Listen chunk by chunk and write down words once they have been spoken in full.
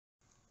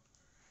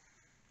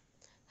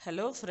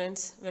Hello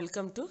friends,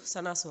 welcome to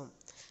Sana's Home.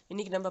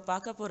 இன்னைக்கு நம்ம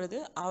பார்க்க போறது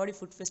Avadi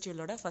Food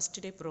Festivalோட first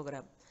day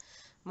program.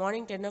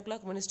 Morning 10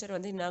 o'clock minister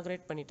வந்து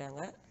inaugurate பண்ணிட்டாங்க.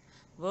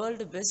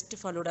 World best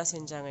falooda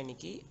செஞ்சாங்க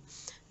இன்னைக்கு.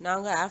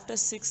 நாங்க after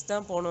 6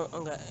 தான் போனோம்.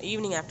 அங்க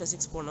ஈவினிங் after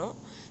 6 போனோம்.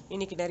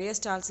 இன்னைக்கு நிறைய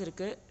ஸ்டால்ஸ்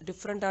இருக்கு.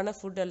 டிஃபரண்டான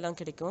ஃபுட் எல்லாம்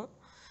கிடைக்கும்.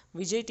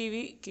 விஜய்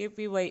டிவி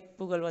கேபிஒய்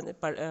புகழ் வந்து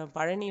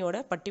பழனியோட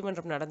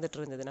பட்டிமன்றம் நடந்துட்டு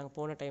இருந்தது நாங்க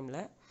போன டைம்ல.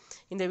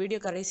 இந்த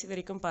வீடியோ கடைசி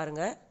வரைக்கும்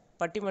பாருங்க.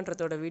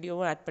 பட்டிமன்றத்தோட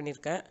வீடியோவும் ஆட்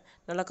பண்ணியிருக்கேன்.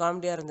 நல்லா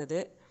காமெடியாக இருந்தது.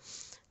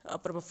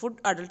 அப்புறமா ஃபுட்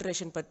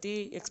அடல்ட்ரேஷன் பற்றி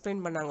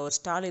எக்ஸ்பிளைன் பண்ணாங்க. ஒரு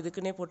ஸ்டால்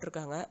இதுக்குன்னே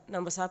போட்டிருக்காங்க.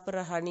 நம்ம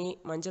சாப்பிட்ற ஹனி,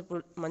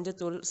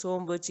 மஞ்சத்தூள்,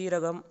 சோம்பு,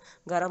 சீரகம்,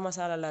 கரம்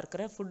மசாலாலாம்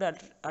இருக்கிற ஃபுட்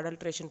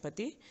அடல்ட்ரேஷன்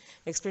பற்றி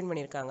எக்ஸ்பிளைன்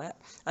பண்ணியிருக்காங்க.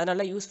 அது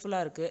நல்லா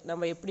யூஸ்ஃபுல்லாக இருக்குது.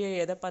 நம்ம எப்படி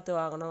எதை பார்த்து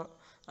வாங்கணும்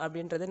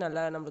அப்படின்றது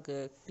நல்லா நம்மளுக்கு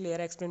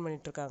கிளியராக எக்ஸ்பிளைன்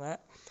பண்ணிகிட்ருக்காங்க.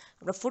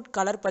 அப்புறம் ஃபுட்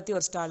கலர் பற்றி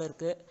ஒரு ஸ்டால்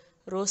இருக்குது.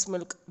 ரோஸ்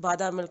மில்க்,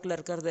 பாதாம் மில்கில்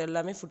இருக்கிறது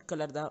எல்லாமே ஃபுட்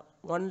கலர் தான்.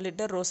 1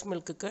 litre rose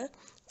மில்க்குக்கு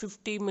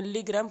 50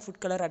 milligram food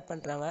colour add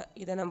பண்ணுறாங்க.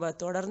 இதை நம்ம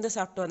தொடர்ந்து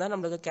சாப்பிட்டு வந்தால்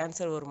நம்மளுக்கு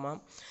கேன்சர் வருமா.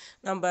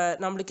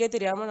 நம்மளுக்கே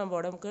தெரியாமல் நம்ம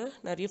உடம்புக்கு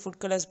நிறைய ஃபுட்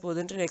கலர்ஸ்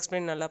போகுதுன்ட்டு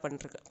எக்ஸ்பிளைன் நல்லா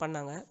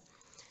பண்ணாங்க.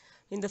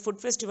 இந்த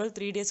food festival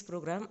 3 days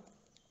program.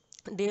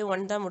 Day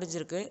 1 தான்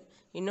முடிஞ்சிருக்கு.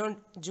 இன்னும்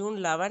June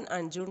 11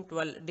 and June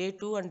 12 Day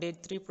 2 and Day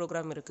 3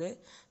 program இருக்குது.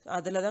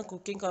 அதில் தான்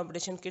cooking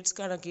competition,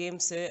 கிட்ஸ்க்கான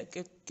games,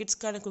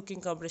 கிட்ஸ்க்கான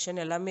cooking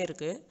competition எல்லாமே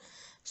இருக்குது.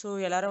 ஸோ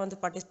எல்லோரும் வந்து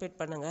பார்ட்டிசிபேட்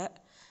பண்ணுங்கள்.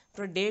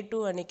 அப்புறம் Day 2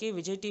 அன்றைக்கி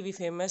விஜய் டிவி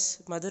ஃபேமஸ்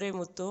மதுரை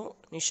முத்தும்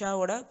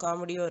நிஷாவோட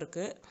காமெடியும்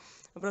இருக்குது.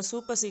 அப்புறம்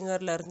சூப்பர்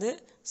சிங்கர்லேருந்து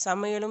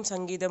சமையலும்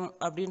சங்கீதம்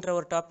அப்படின்ற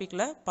ஒரு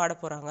டாப்பிக்கில் பாட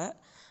போகிறாங்க.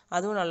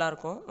 அதுவும்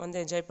நல்லாயிருக்கும், வந்து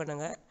என்ஜாய்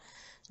பண்ணுங்கள்.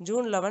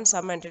 June 11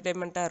 செம்ம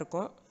என்டர்டெயின்மெண்ட்டாக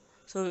இருக்கும்.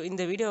 ஸோ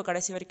இந்த வீடியோவை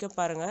கடைசி வரைக்கும்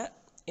பாருங்கள்.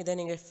 இதை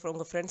நீங்கள்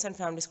உங்கள் ஃப்ரெண்ட்ஸ் அண்ட்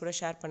ஃபேமிலிஸ் கூட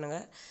ஷேர்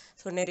பண்ணுங்கள்.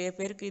 ஸோ நிறைய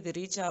பேருக்கு இது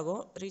ரீச்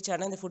ஆகும். ரீச்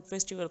ஆனால் இந்த ஃபுட்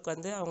ஃபெஸ்டிவலுக்கு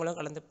வந்து அவங்களும்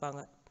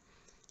கலந்துப்பாங்க.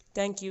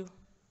 தேங்க்யூ.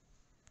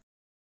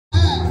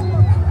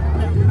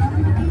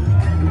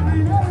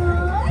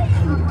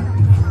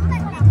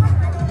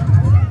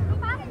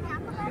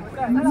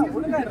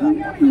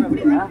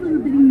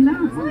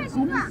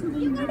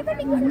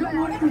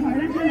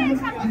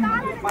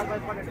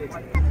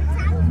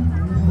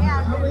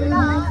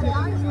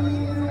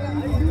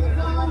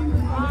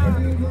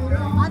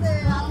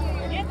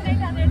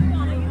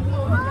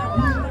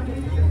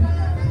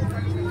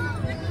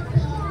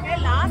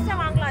 லாஸ்டா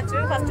வாங்கலாச்சு.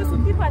 ஃபர்ஸ்ட்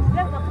சுத்தி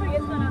பார்த்துட்டு அதுக்கப்புறம்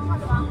ஏத்துனாலும்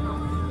அது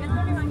வாங்கலாம்.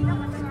 எத்தனை வாங்கினா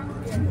மட்டும்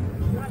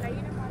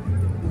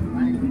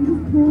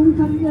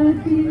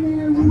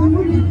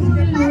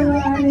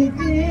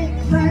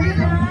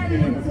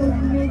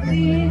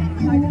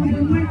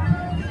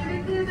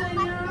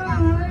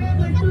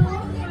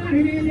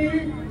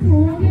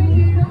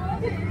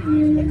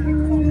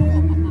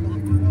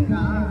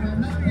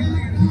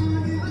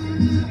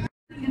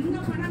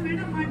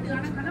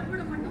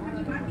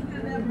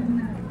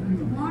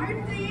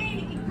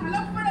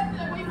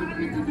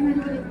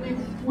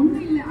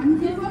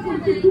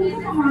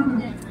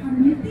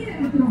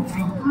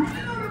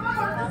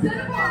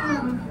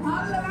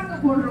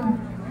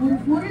ஒரு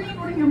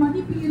பொருளினுடைய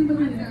மதிப்பு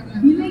என்பது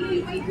விலையை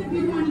வைத்து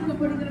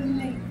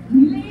தீர்மானிக்கப்படுகிறதில்லை,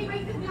 விலையை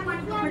வைத்து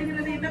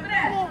தீர்மானிக்கப்படுகிறதே தவிர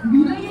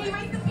விலையை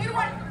வைத்து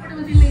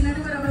தீர்மானிக்கப்படுவதில்லை.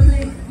 நடுவர்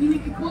அவர்களே,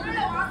 இன்னைக்கு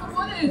பொருளை வாங்கும்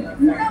போது,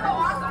 உணவை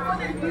வாங்கும்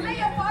போது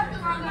விலையை பார்த்து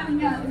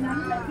வாங்காதீங்க. அது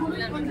நல்ல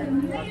பொருள் வந்து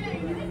நிலையில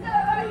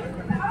இருக்கிறதா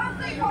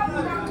தரத்தை பார்த்து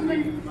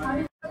வாங்குங்கள்.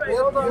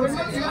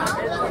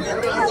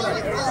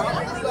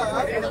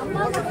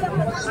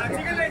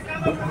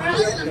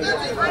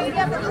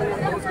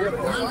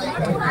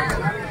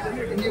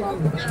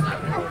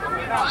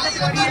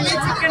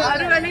 சிக்கன்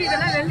வறுவல்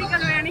இதெல்லாம்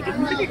வெள்ளிக்கிழமை அன்னைக்கு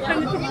முடிக்கிட்டு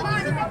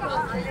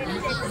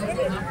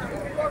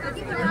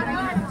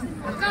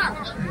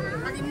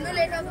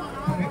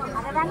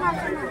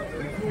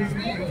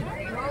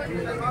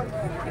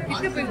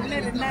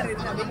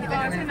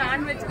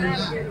நான்வெஜ் தான்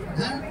இருக்கு.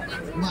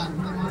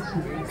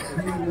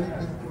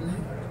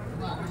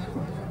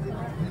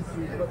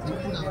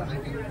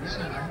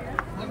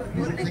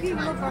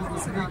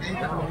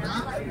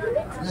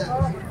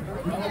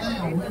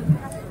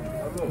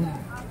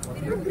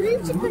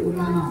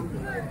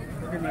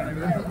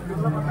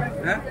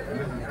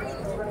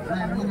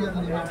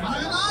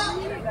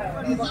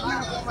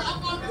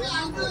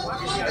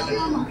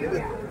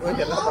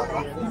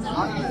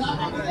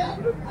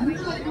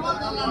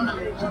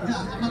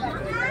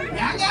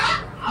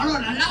 அவ்வளோ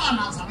நல்லவா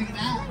நான்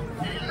சமைக்கிறேன்.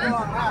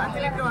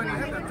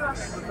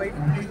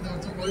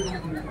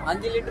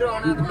 5 லிட்டர்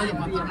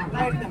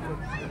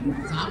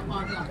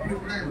சாப்பாடு அப்படி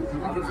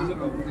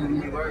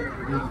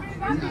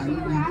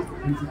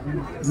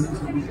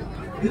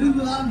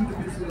இருந்துதான்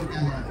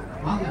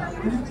வாங்க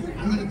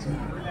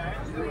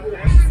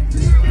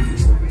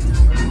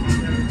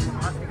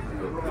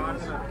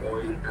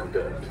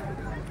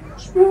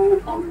Spool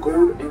on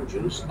cold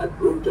engines at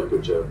room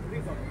temperature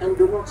and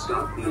do not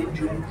start the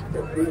engine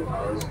for 4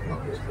 hours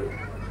after spring.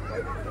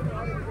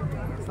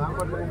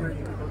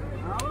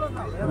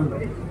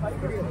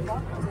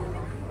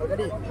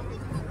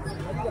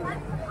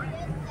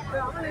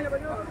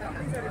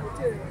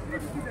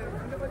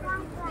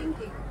 Thank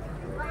you.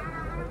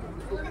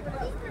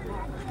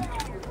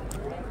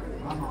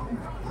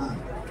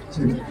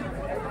 Hello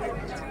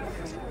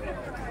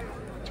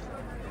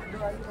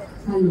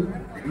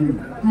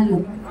hello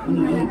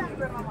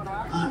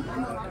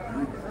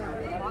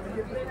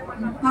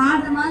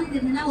பாடுற மாதிரி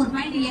தெரிஞ்சுன்னா ஒரு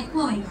பாயிண்ட்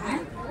எக்கோ வைங்க.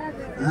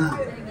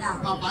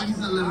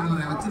 பாகிஸ்தான்ல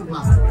இருக்கிறவரை வச்சிருப்பா.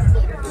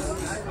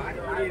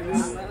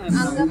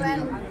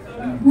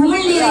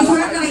 தமிழ் நீரை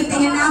சுரக்க வைத்த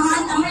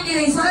நாமால் தமிழ்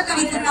நீரை சுரக்க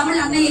வைத்த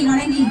தமிழ் அன்னையை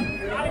வணங்கி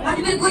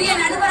அன்பிற்குரிய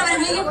நடுவர்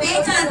அவர்களையும்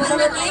பேச்சாளர்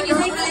பெருமக்களையும்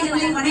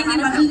இசைக்கலைஞர்களையும் வணங்கி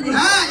மகிழ்ந்து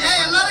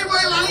எல்லாரும்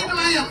போய் வாங்கிட்டு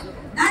வாங்க.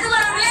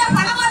 நடுவர் அவர்களே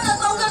பணமாற்ற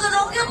தொங்குறத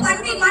நோக்கி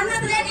பண்ணி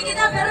மன்னத்திலே நீங்க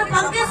தான் பெரும்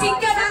பங்கு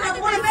சிங்க நாங்க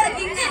 3 பேர்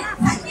கிங்கு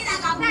சங்கிதா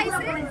காப்பி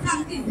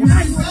சங்கு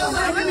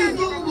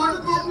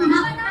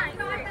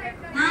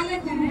நான்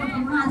ஏன்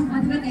தூங்குறோமா அது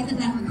பத்திர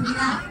கேட்கறாங்க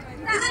புரியுதா?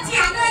 இதுச்சி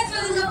அங்கராஜ்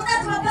சொல்லுங்க புதா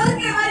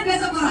பெருக்கிற மாதிரி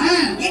பேச போறோம்.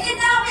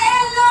 எங்கடா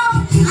வேலோ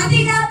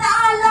அதிடா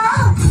தாளோ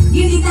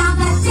இடிதா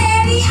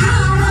கச்சேரி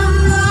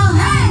ஆரம்பம்.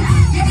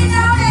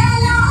 எங்கடா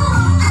வேலோ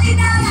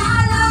அதிடா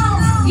தாளோ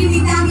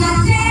இடிதா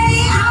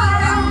கச்சேரி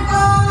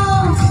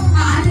ஆரம்பம்.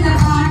 காதுல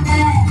பாட்ட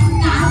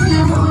காதுல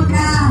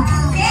போட்டா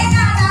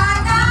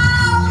கேட்காதா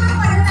ஒரு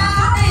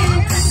பட்டாது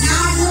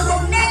நாடு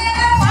ஒன்னே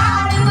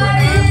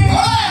பாடுவது.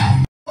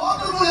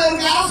 ஓட்டுக்குள்ள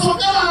இருக்க யாரும்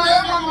சொன்னா நான்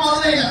வேகமா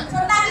முதல்ல.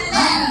 சொன்னாங்கல்ல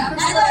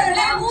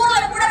நடுவர்களே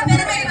ஊர்ல கூட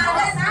பெருமைக்காக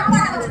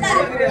சாப்பாடு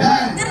வச்சுட்டாரு.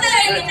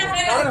 திருநெல்வேலிக்கு என்ன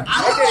ஃபேமஸ்?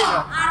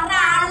 அண்ணா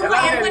ஆளுங்க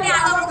எப்படி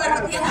அளவு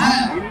கட்டுறீங்க?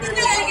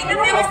 திருநெல்வேலிக்கு என்ன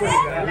ஃபேமஸ்?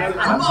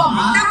 நம்ம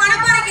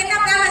மணப்பாறைக்கு என்ன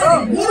ஃபேமஸ்?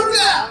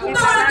 ஊருக்கு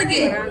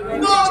கும்பகோணத்துக்கு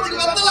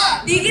வந்தல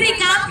டிகிரி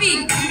காபி.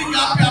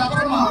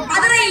 அப்புறமா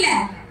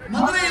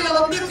மதுரையில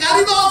வந்து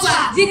கறி தோசை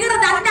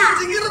ஜிகர் தண்டா.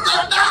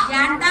 தட்டா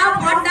ஏண்டா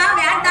போண்டா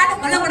வேண்டான்னு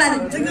சொல்லக்கூடாது.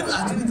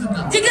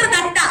 ஜிகர்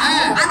தண்டா.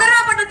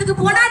 அதராப்பட்டத்துக்கு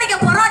போனா நீங்க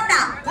பரோட்டா.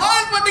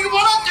 கோயில்பட்டிக்கு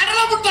போனா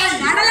கடலை முட்டாய்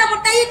கடலை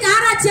முட்டாய்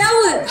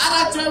காராச்சேவு.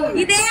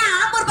 இதே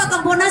ஆம்பூர்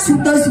பக்கம் போனா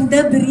சுட சுட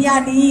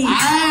பிரியாணி.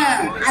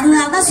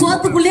 அதனாலதான்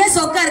சோத்துக்குள்ளே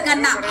சொக்க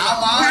இருக்கண்ணா.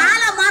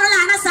 கால மாறல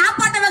ஆனா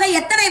சாப்பாட்டு வகை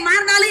எத்தனை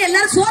மாறினாலும்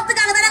எல்லாரும்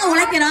சோத்துக்காக தானே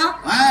உழைக்கிறோம்.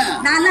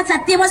 நான்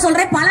சத்தியமா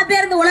சொல்றேன் பல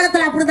பேர் இந்த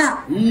உலகத்துல அப்படிதான்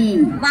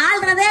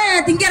வாழ்றதே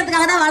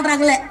திங்கிறதுக்காக தான்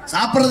வாழ்றாங்களே,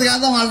 சாப்பிடுறதுக்காக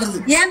தான் வாழ்றது.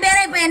 என்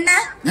பேரே இப்ப என்ன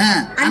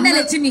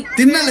அன்னலட்சுமி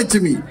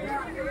தின்னலட்சுமி.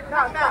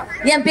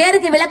 என்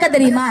பேருக்கு விளக்க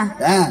தெரியுமா?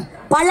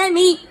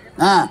 பழனி.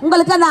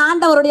 உங்களுக்கு அந்த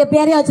ஆண்டவருடைய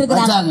பேரே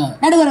வச்சிருக்காங்க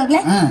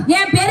நடுவர்களே.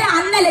 என் பேரு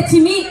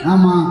அன்னலட்சுமி.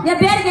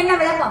 என் பேருக்கு என்ன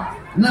விளக்கம்?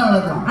 என்ன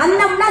வழக்கம்?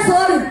 அன்னம்னா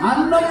சோறு.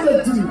 அன்னம்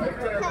லட்சுமி.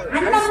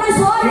 அன்னம்னா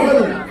சோறு.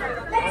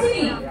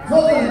 லட்சுமி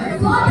சோறு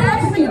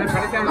லட்சுமி.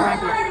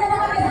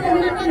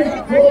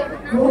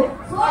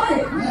 சோறு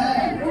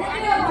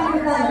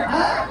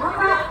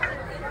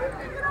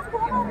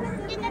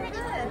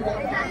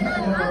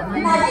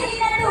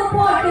நதியினத்து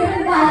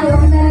போட்டிருந்தார்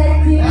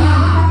ஒன்னலட்சுமி.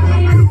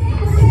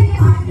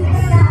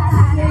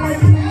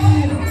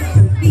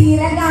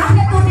 வீரகாக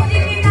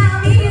துணிந்திருந்தா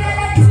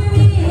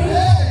வீரலட்சுமி.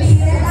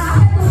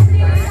 வீரகாக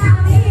துணிந்திருந்தா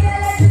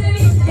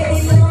வீரலட்சுமி.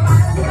 தெய்வம்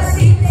மனசு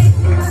பற்றி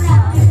தெய்வம்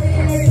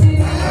வீரலட்சுமி.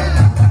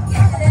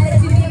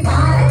 லட்சுமி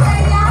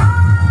பாரதையா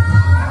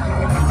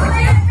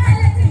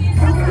லட்சுமி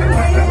பாரதையா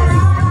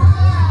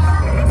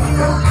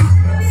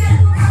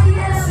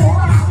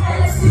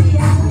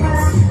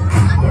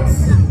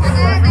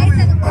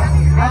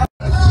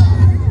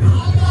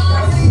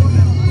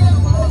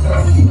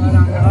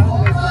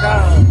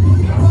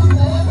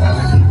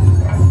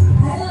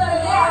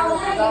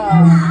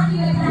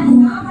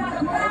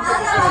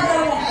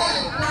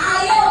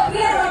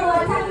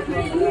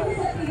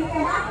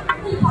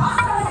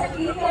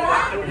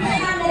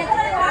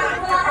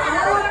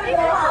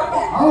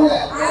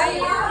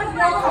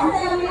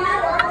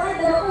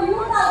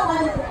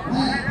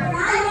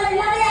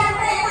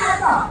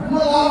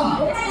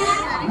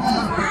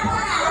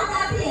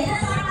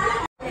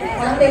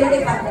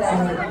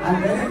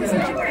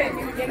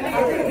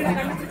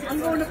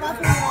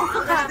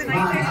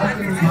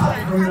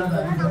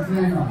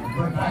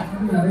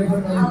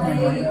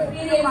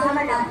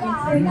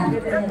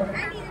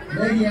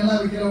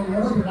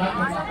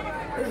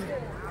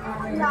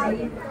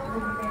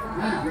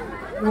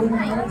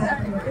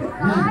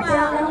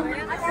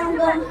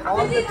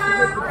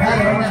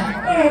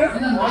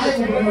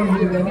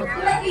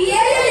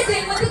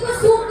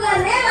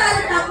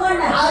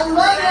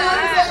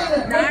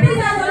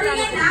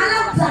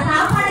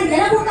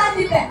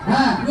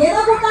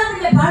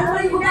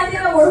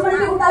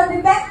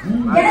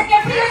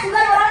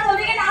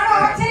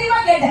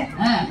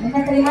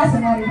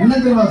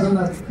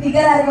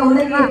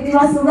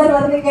சுகர்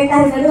வருது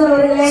கேட்டாரு நடுவர்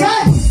அவர்களே.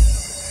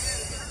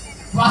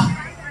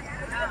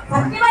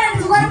 சத்தியமா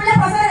எனக்கு சுகர் பிள்ளை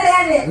பசங்க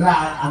கிடையாது.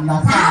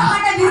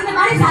 சாப்பாட்டை விருந்து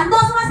மாதிரி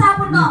சந்தோஷமா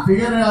சாப்பிடணும்.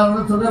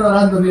 சுகர்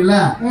வரான்னு சொன்னீங்கல்ல,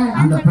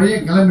 அந்த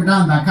பையன் கிளம்பிட்டா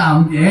அந்த அக்கா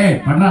அவங்க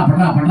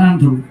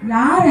பண்றான்னு சொல்லு.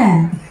 யாரு?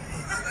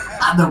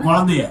 அந்த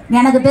குழந்தைய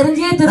எனக்கு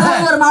தெரிஞ்சு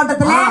திருவள்ளூர்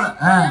மாவட்டத்துல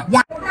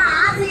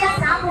ஆசையா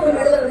சாப்பிடுவோம்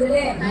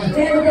நடுவர்களே.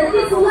 எனக்கு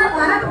தெரிஞ்சு சுகர்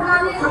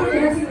வரக்கூடாது அப்படின்னு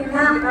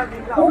நினைச்சீங்கன்னா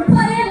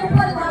 30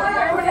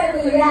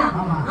 இல்லையா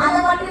அதை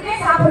மட்டுமே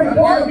சாப்பிடுறது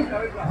போதும்.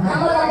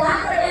 நம்மளோட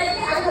டாக்டர்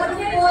அது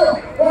மட்டுமே போதும்.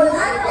 ஒரு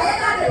நாள்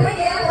வயக்காட்டுல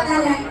போய்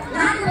ஏற்பட்டாங்க,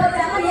 நாட்டு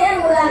வச்சாங்க ஏன்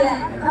விடுறாங்க.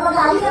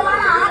 நமக்கு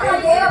அதிகமான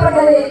ஆற்றல்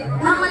தேவைப்பட்டது.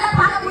 நம்மளால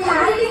பார்க்கக்கூடிய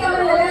அறிக்கை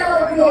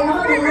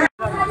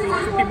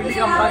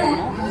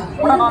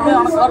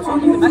கலர்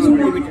வந்து மேக்ஸிமம்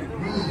லிமிட்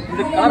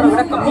இந்த கலரை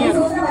விட கம்மியாக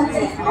இருக்கும்.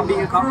 அப்படி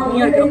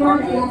கம்மியாக இருக்கிற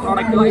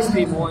ப்ராடக்ட்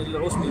ஐஸ்கிரீமோ இல்லை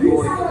ரோஸ் மில்கோ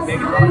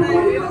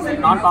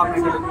நான்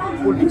கார்பனேட்டட்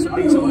கூல் ட்ரிங்க்ஸ்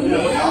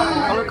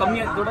கலர்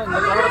கம்மியாக இருக்கிறதோட இந்த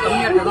கலரை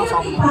கம்மியாக இருக்கிறத தான்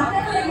சாப்பிடணும்.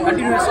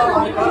 கண்டினியூஸாக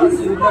அந்த கலர்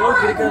இந்த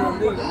அளவுக்கு இருக்கிறது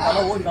வந்து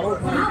இந்த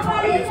அளவுக்கு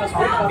கண்டினியூஸாக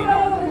சாப்பிடணும் அப்படின்னா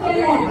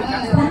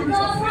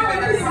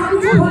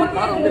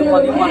கலர் வந்து ரொம்ப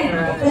அதிகமாக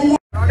இருக்கிற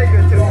ப்ராடக்ட்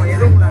வச்சிருக்கோம்.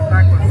 எது உங்களை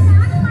அட்ராக்ட் பண்ணும்?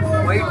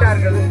 ஒயிட்டாக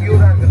இருக்கிறது,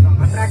 பியூராக இருக்கிறது,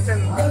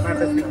 அட்ராக்ஷன்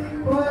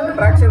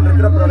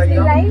இருக்கிற ப்ராடக்ட்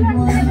தான்.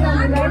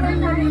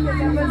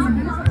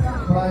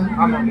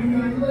 ஆமாம்,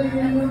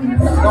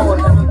 இதுதான்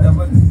ஒரு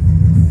டபுள்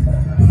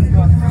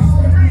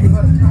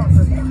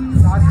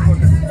ஸ்டார்ச்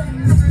போட்டு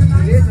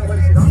இதே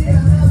ஜபர்சி தான்.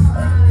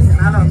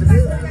 மேலே வந்துட்டு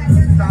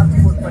ஸ்டார்ச்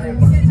போட்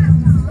பண்ணியிருக்கோம்.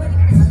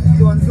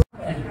 இது வந்து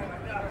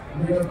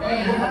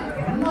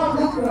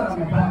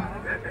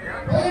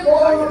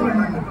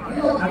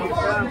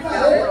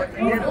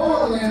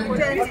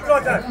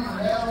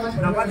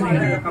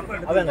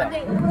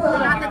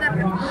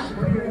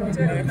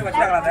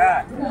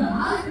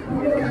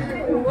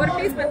ஒரு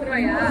பீஸ் 10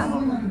 ரூபாயா?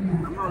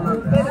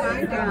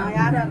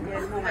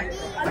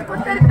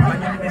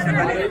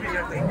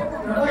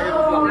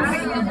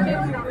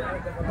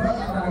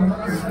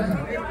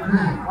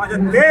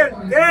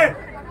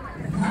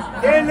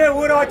 தேனி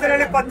ஊற வச்ச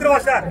நெல்லி 10 ரூபா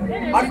சார்.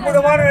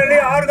 அற்புதமான நெல்லி,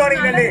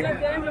 ஆர்கானிக் நெல்லி,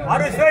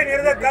 அறுசுவை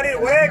நிறைந்த கனி,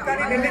 ஒரே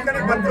கனி நெல்லி கனி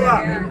 10 ரூபா.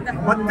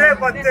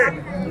 10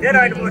 தேன்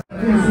ஆயிட்டு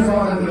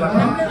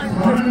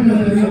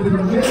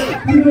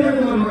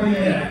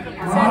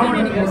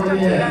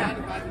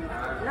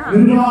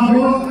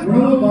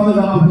உணவு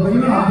பாதுகாப்பு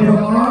துறையில்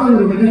அற்புதமான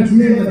ஒரு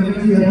நிகழ்ச்சியை இந்த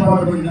நிகழ்ச்சியை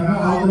ஏற்பாடு பண்ணிட்டாங்க.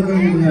 அவங்களுக்கு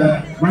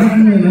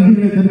வணக்கங்களை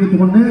நன்றிகளை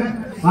தெரிவித்துக் கொண்டு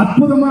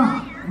அற்புதமா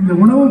இந்த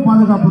உணவு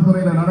பாதுகாப்பு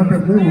துறையில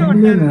நடத்துறது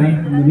உண்மையிலே இந்த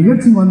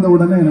நிகழ்ச்சி வந்த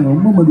உடனே எனக்கு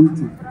ரொம்ப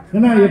மகிழ்ச்சி.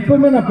 ஏன்னா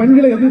எப்பவுமே நான்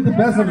பெண்களை எதிர்த்து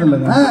பேசுறது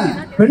இல்லைங்க,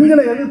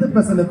 பெண்களை எதிர்த்து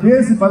பேசல,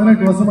 பேசி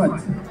 18 வருஷமா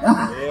ஆச்சு.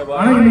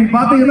 ஆனா இன்னைக்கு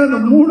பாத்தீங்கன்னா இந்த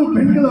 3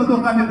 பெண்கள் வந்து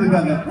உட்கார்ந்துட்டு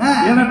இருக்காங்க.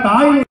 ஏன்னா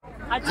தாய்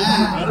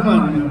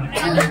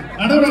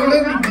நடுவர்களே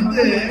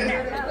வந்து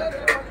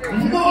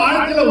ரொம்ப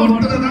வாழ்க்கையில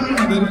ஒருத்தரை தான்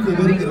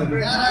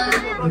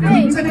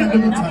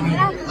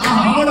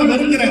அவனை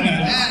வெறுக்கிறாங்க.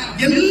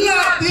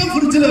 எல்லாத்தையும்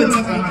ஃப்ரிட்ஜில்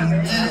வச்சிருக்காங்க.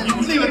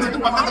 இட்லி வச்சுட்டு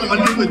பக்கத்துல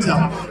மல்லிகை வச்சா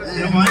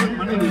என்னமா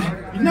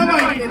என்ன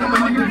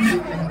மல்லிகை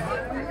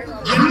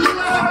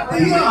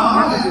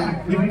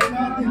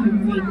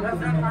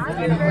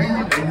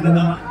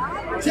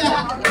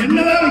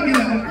என்னதான்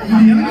வைக்கல,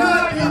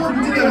 எல்லாத்தையும்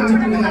ஃப்ரிட்ஜில்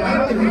வச்சுட்டு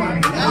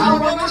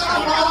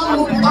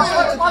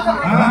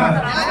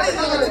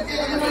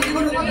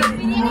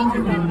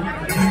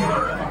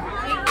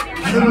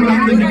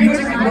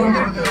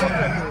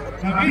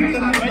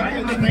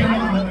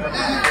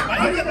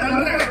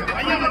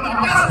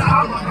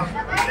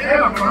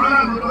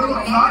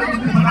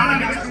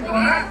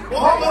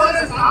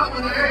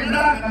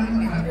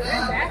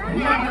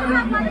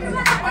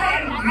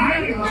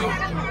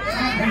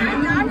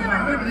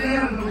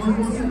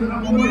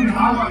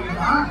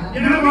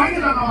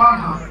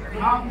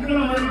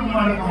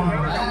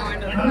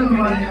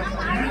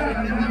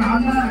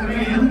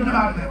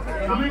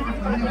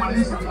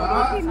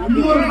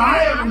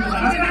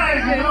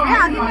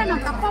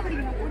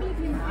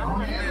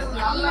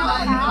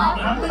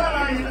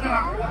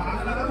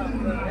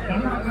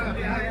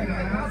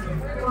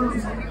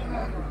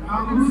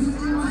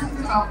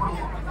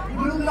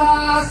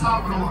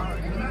சாப்பிடுவோம்.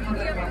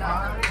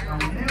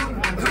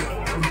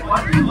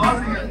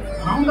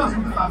 ரவுண்டா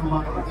சுட்டுட்டாங்க,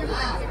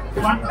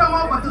 வட்டமா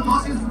 10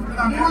 தோசை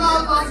சுட்டுட்டாங்க.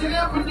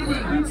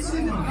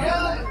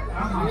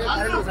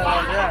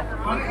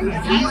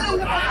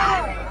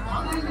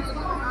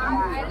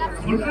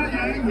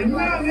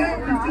 எல்லாமே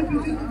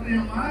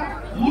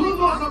ஒரு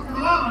தோசை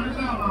கூட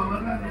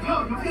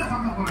எப்படியா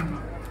சாப்பிட போறாங்க,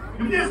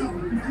 எப்படியா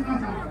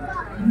சாப்பிடுறாங்க.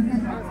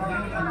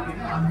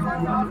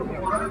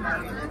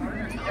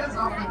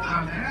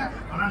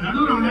 ஆனா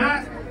நடுவுல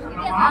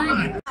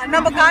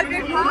நம்ம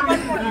கால்குலேட்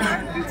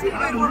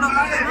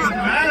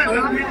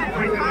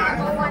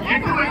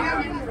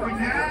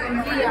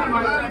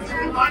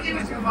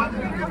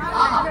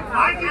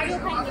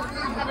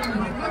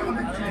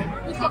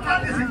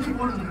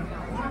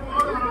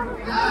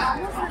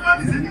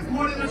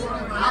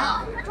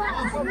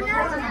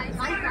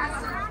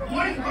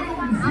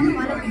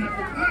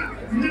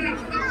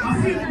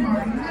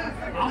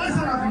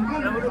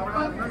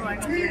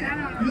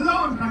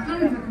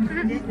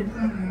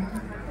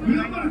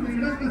விளம்பரத்தை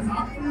இடத்தை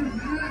சாப்பிட்டு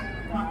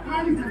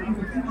தக்காளி சட்டம்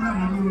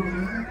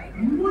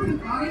மூட்டு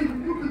காலை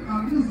மூட்டு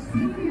காலையும்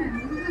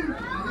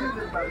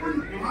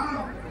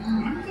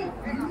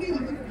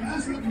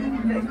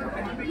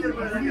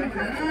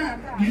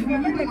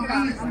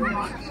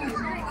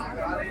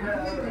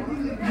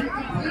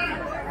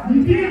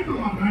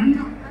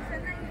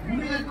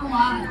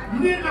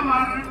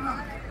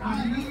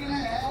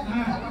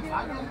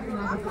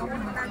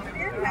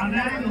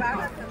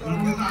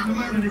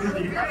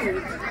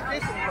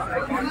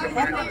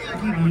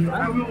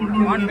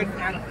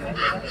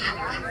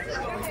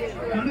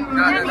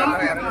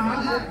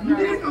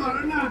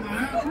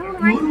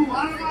ஒரு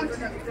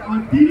வாரமாச்சு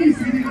டிவி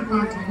சீரியல்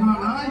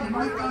சொன்னாலா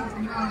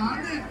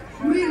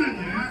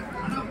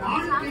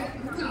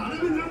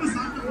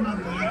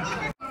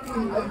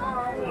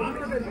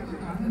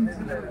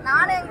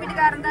நானும் எங்க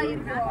வீட்டுக்காரன் தான்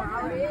இருக்கோம்.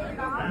 அவரே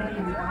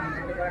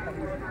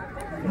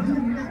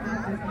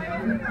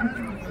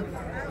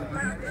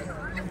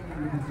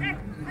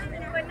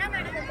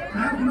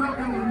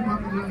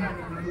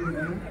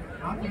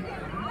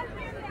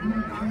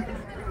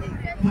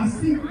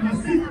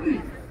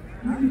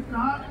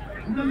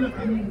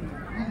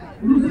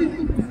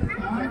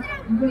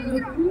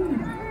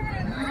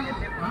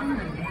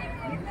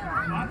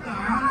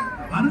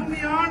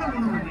அருமையான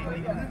உணவு.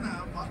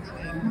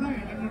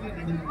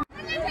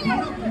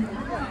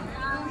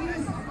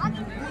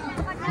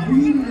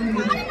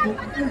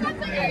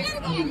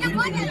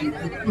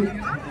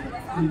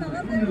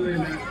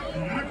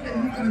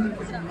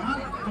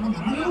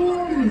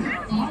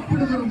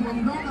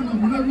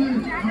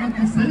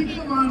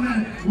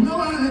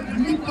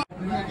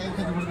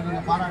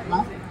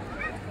 பாராட்டலாம்.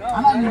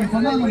 ஆனா நீங்க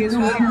சொன்னது மிக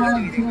முக்கியமான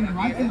விஷயம்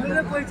வாக்கிங்.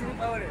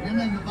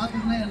 ஏன்னா இங்க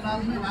பாத்தீங்கன்னா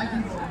எல்லாருமே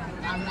வாக்கிங் போறோம்.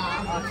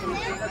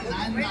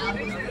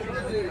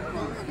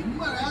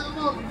 ரொம்ப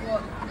வேகமா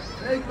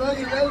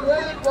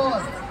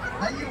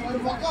ஒரு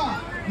பக்கம்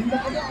இந்த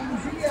பக்கம் வந்து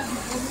சீக்கிரம்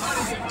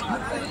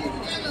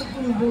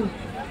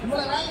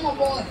இவ்வளவு வேகமா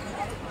போவார்.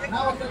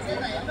 நான் ஒரு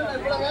கேட்டேன், என்ன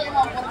இவ்வளவு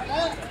வேகமா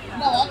போறேன்,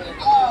 என்ன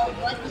வாக்கிங்லாம்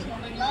பிராக்டிஸ்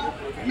பண்றீங்களா,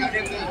 என்ன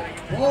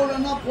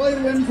போகலன்னா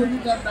போயிருவேன்னு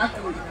சொல்லிட்டார்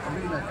டாக்டர்.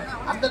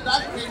 அந்த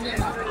டாக்டர் எங்க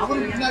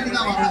அவருக்கு பின்னாடி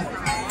தான் வர்றாரு.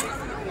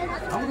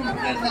 அவருக்கு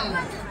பின்னாடி தான்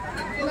வர்றாரு.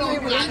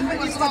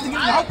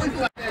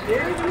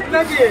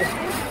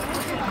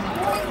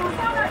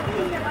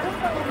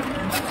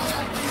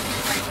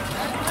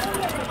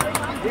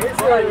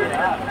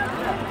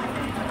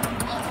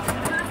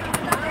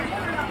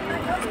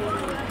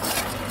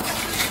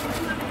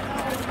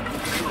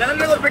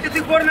 ஒரு பெட்டி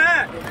தூக்கி போடுன,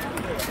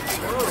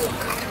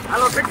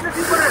 அது ஒரு பெட்டி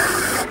தூக்கி போடு.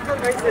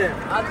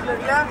 அதுல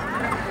இல்ல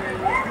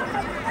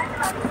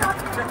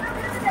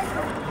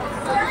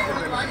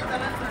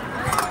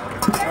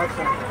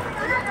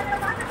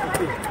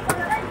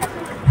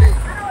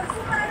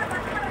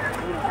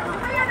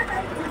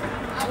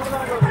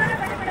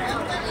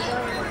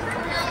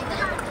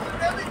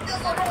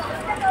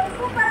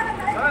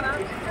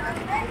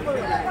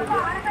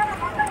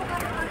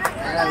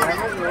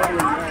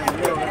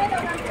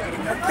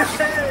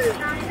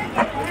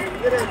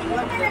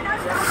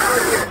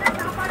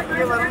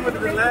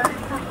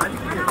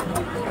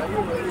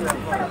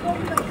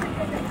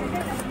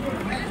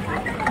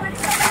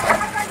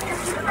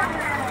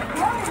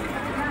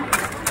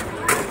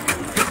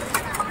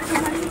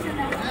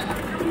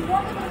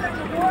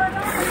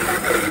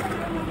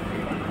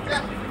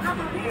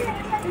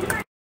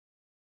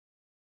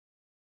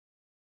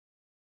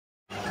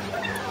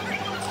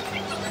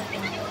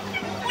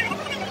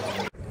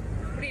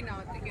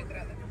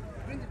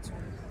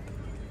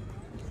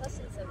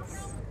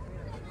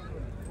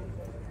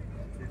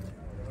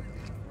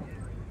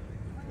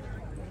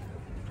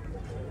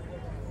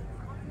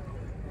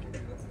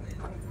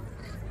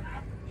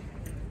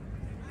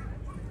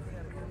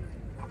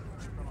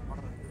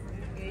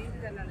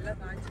நல்லா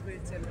காஞ்சி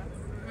போயிடுச்சு எல்லாம்.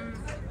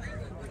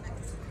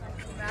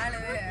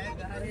 மேலவே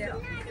காலியா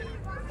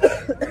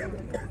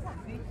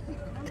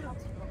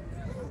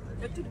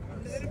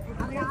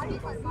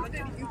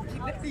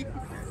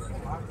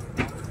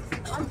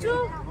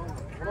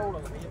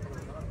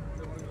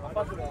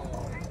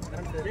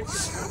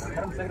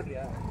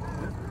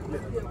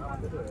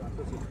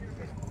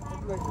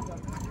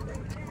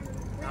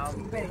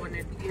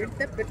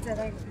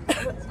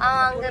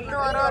அங்க இருந்து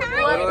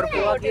ஒரு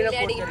பூவா கீழே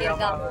அடிக்கிட்டு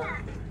இருக்காங்க.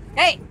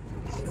 ஏய்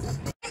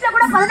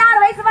கூட 16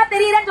 வயசுமா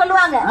தெரியறேன்னு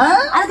சொல்லுவாங்க.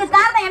 அதுக்கு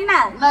காரணம் என்ன?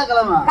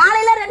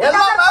 காலையில 2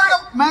 டம்ளர்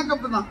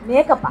மேக்கப் தான்.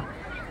 மேக்கப்பா.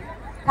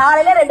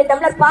 காலையில 2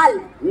 டம்ளர் பால்,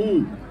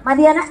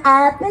 மதியானம்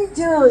apple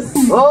juice.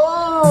 O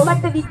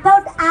but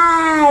without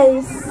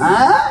ice.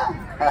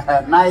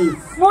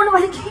 Nice. 3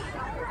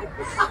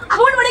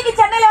 மணிக்கு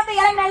சென்னையில வந்து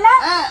இறங்கல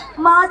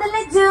முதல்ல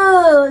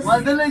ஜூஸ்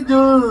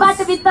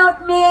பட்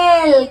வித்தவுட்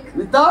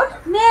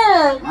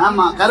மில்க்.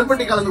 ஆமா,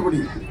 கருப்பட்டி கலந்து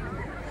குடி.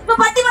 இப்ப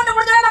பட்டிமன்றம்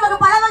முடிஞ்சா நமக்கு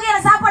பல வகையான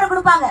சாப்பாடு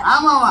கொடுப்பாங்க.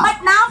 ஆமாமா.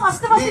 பட் நான்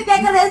ஃபர்ஸ்ட்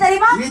கேக்குறது எது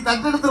தெரியுமா? நீ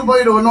தட்டு எடுத்து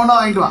போயிடு, ஒண்ணு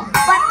வாங்கிட்டு வா.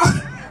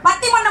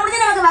 பட்டிமன்றம்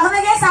முடிஞ்சு நமக்கு வகை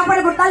வகையா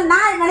சாப்பாடு கொடுத்தால்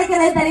நான்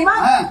நினைக்கிறது தெரியுமா?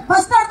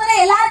 ஃபர்ஸ்ட் ஒருத்தர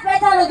எல்லாரும்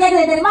பேச்சாளர்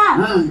கேக்குறது தெரியுமா?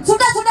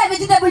 சுட சுட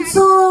வெஜிடபிள்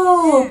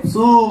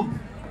சூப்.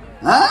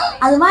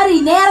 அது மாதிரி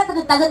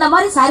நேரத்துக்கு தகுந்த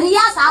மாதிரி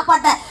சரியா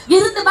சாப்பாட்டை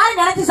விருந்து மாதிரி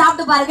நினைச்சு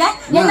சாப்பிட்டு பாருங்க.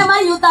 என்ன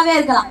மாதிரி யூத்தாவே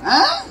இருக்கலாம்.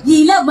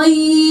 இளமை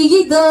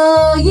இதோ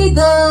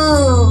இதோ,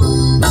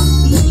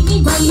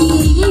 இனிமை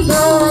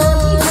இதோ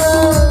இதோ,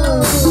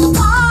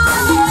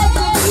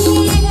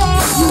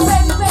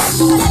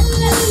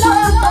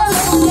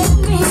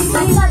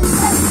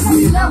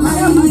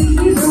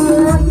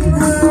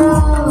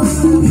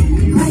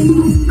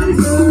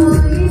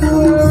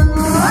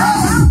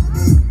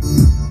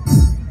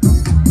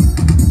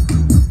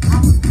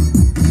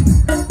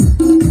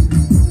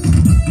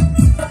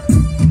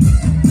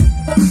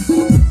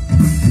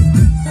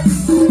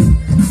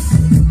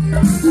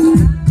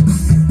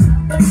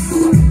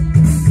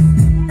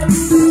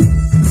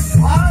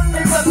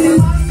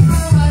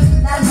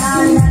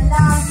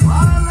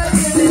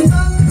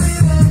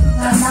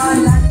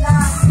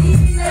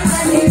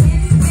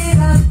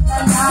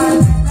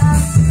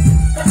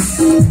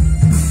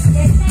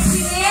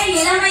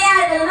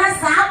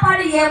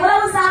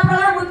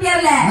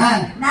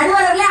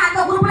 நடுவர்களே அந்த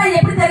குரூப்ல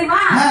எப்படி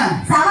தெரியுமா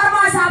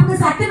சவர்மா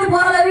சாப்பிட்டு சட்டுன்னு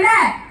போறதை விட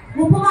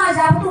உப்புமா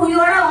சாப்பிட்டு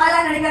உயிரோட வாழ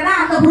நினைக்கிறதா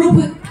அந்த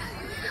குரூப்.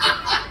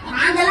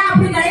 நாங்கெல்லாம்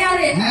அப்படி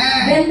கிடையாது.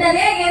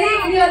 வெந்ததே எரி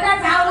இனி வந்தா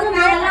சாவது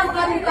நாங்கெல்லாம்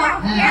உட்கார்ந்துருக்கோம்.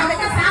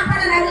 அதுக்கு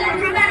சாப்பாடு நல்லா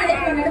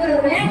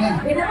நடுவர்களே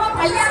என்னமோ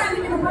கல்யாண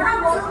வீட்டுக்கு போனா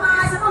 1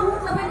 மாசமா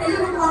வீட்டுல போய் நெல்லு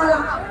கொண்டு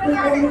வரலாம்.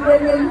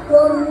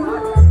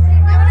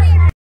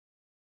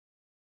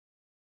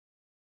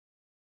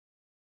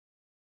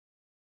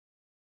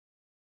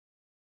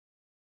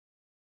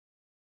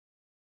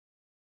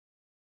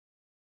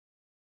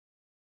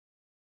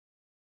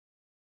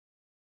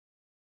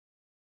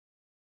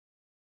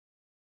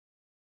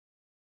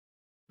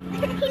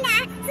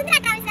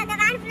 சுந்தராக்கா